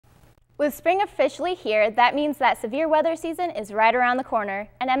With spring officially here, that means that severe weather season is right around the corner,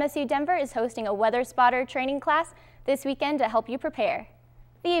 and MSU Denver is hosting a weather spotter training class this weekend to help you prepare.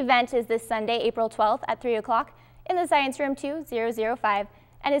 The event is this Sunday, April 12th at 3 o'clock in the Science Room 2005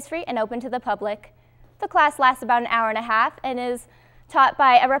 and is free and open to the public. The class lasts about an hour and a half and is taught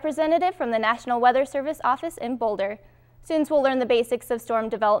by a representative from the National Weather Service office in Boulder. Students will learn the basics of storm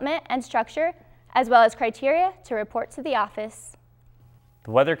development and structure, as well as criteria to report to the office. The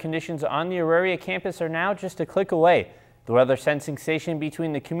weather conditions on the Auraria campus are now just a click away. The weather sensing station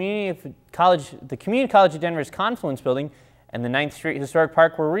between the Community College of Denver's Confluence Building and the 9th Street Historic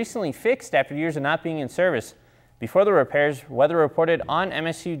Park were recently fixed after years of not being in service. Before the repairs, weather reported on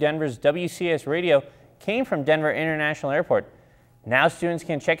MSU Denver's WCS radio came from Denver International Airport. Now students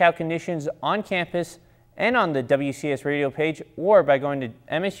can check out conditions on campus and on the WCS radio page or by going to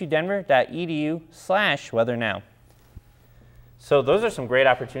msudenver.edu/weathernow. So those are some great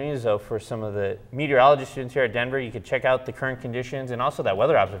opportunities, though, for some of the meteorology students here at Denver. You could check out the current conditions and also that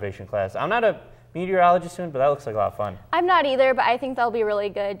weather observation class. I'm not a meteorology student, but that looks like a lot of fun. I'm not either, but I think they'll be really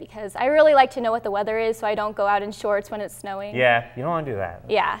good because I really like to know what the weather is so I don't go out in shorts when it's snowing. Yeah, you don't want to do that.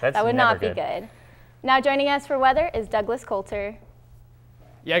 Yeah, that would not be good. Now joining us for weather is Douglas Coulter.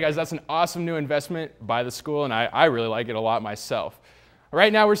 Yeah, guys, that's an awesome new investment by the school, and I really like it a lot myself.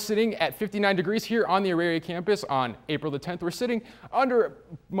 Right now we're sitting at 59 degrees here on the Auraria campus on April the 10th. We're sitting under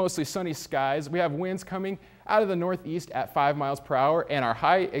mostly sunny skies. We have winds coming out of the northeast at 5 miles per hour, and our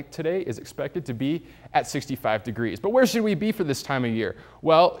high today is expected to be at 65 degrees. But where should we be for this time of year?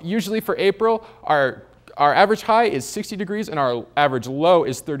 Well, usually for April, our average high is 60 degrees and our average low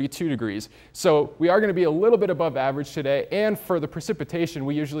is 32 degrees. So we are going to be a little bit above average today, and for the precipitation,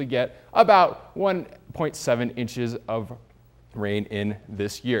 we usually get about 1.7 inches of rain in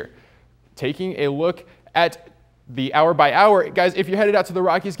this year. Taking a look at the hour by hour, guys, if you're headed out to the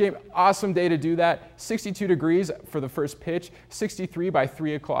Rockies game, awesome day to do that. 62 degrees for the first pitch, 63 by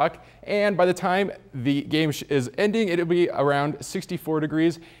 3 o'clock, and by the time the game is ending, it'll be around 64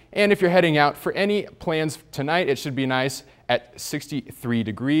 degrees. And if you're heading out for any plans tonight, it should be nice at 63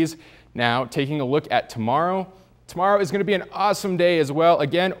 degrees. Now, taking a look at tomorrow. Tomorrow is going to be an awesome day as well.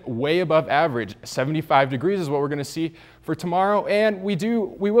 Again, way above average. 75 degrees is what we're going to see for tomorrow. And we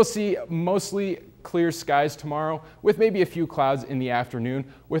will see mostly clear skies tomorrow with maybe a few clouds in the afternoon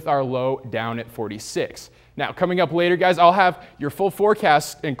with our low down at 46. Now, coming up later, guys, I'll have your full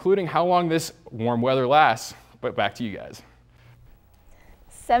forecast, including how long this warm weather lasts. But back to you guys.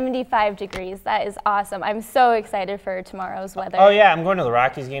 75 degrees. That is awesome. I'm so excited for tomorrow's weather. Oh, yeah. I'm going to the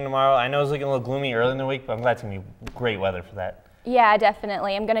Rockies game tomorrow. I know it's looking a little gloomy early in the week, but I'm glad it's going to be great weather for that. Yeah,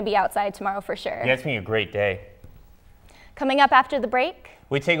 definitely. I'm going to be outside tomorrow for sure. Yeah, it's going to be a great day. Coming up after the break,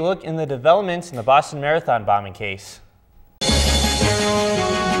 we take a look in the developments in the Boston Marathon bombing case.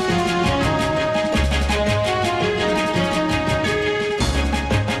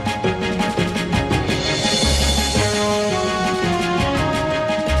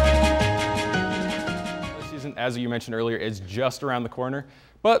 As you mentioned earlier, is just around the corner,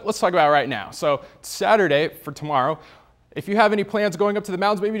 but let's talk about it right now. So Saturday for tomorrow, if you have any plans going up to the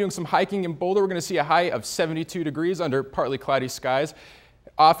mountains, maybe doing some hiking in Boulder, we're going to see a high of 72 degrees under partly cloudy skies.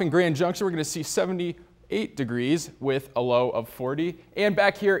 Off in Grand Junction, we're going to see 78 degrees with a low of 40. And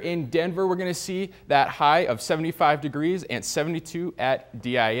back here in Denver, we're going to see that high of 75 degrees and 72 at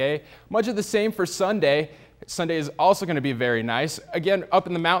DIA. Much of the same for Sunday. Sunday is also going to be very nice. Again, up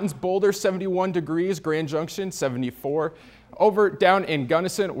in the mountains, Boulder, 71 degrees, Grand Junction, 74. Over down in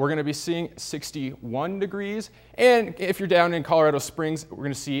Gunnison, we're going to be seeing 61 degrees. And if you're down in Colorado Springs, we're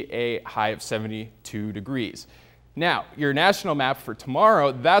going to see a high of 72 degrees. Now, your national map for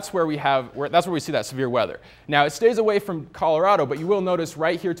tomorrow, that's where we see that severe weather. Now, it stays away from Colorado, but you will notice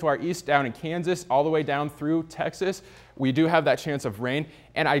right here to our east down in Kansas, all the way down through Texas, we do have that chance of rain.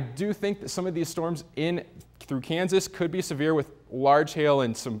 And I do think that some of these storms through Kansas could be severe with large hail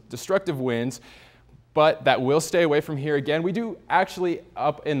and some destructive winds, but that will stay away from here. Again, we do actually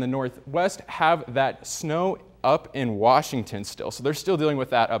up in the northwest have that snow up in Washington still, so they're still dealing with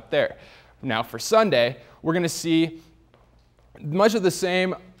that up there. Now for Sunday, we're going to see much of the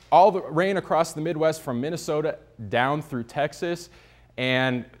same, all the rain across the Midwest from Minnesota down through Texas,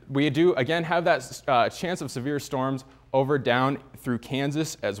 and we do again have that chance of severe storms over down through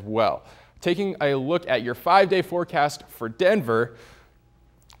Kansas as well. Taking a look at your 5-day forecast for Denver,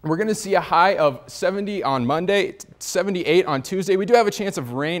 we're going to see a high of 70 on Monday, 78 on Tuesday. We do have a chance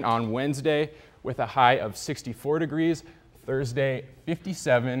of rain on Wednesday with a high of 64 degrees. Thursday,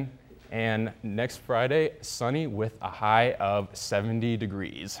 57, and next Friday, sunny with a high of 70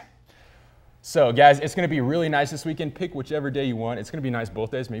 degrees. So guys, it's going to be really nice this weekend. Pick whichever day you want. It's going to be nice both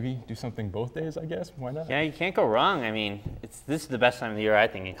days. Maybe do something both days, I guess. Why not? Yeah, you can't go wrong. I mean, this is the best time of the year, I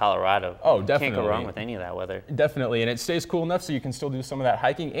think, in Colorado. Oh, You definitely. can't go wrong with any of that weather. Definitely, and it stays cool enough so you can still do some of that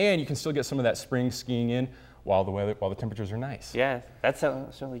hiking, and you can still get some of that spring skiing in while the temperatures are nice. Yeah, that's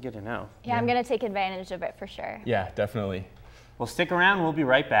certainly good to know. Yeah, I'm going to take advantage of it for sure. Yeah, definitely. Well, stick around. We'll be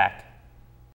right back.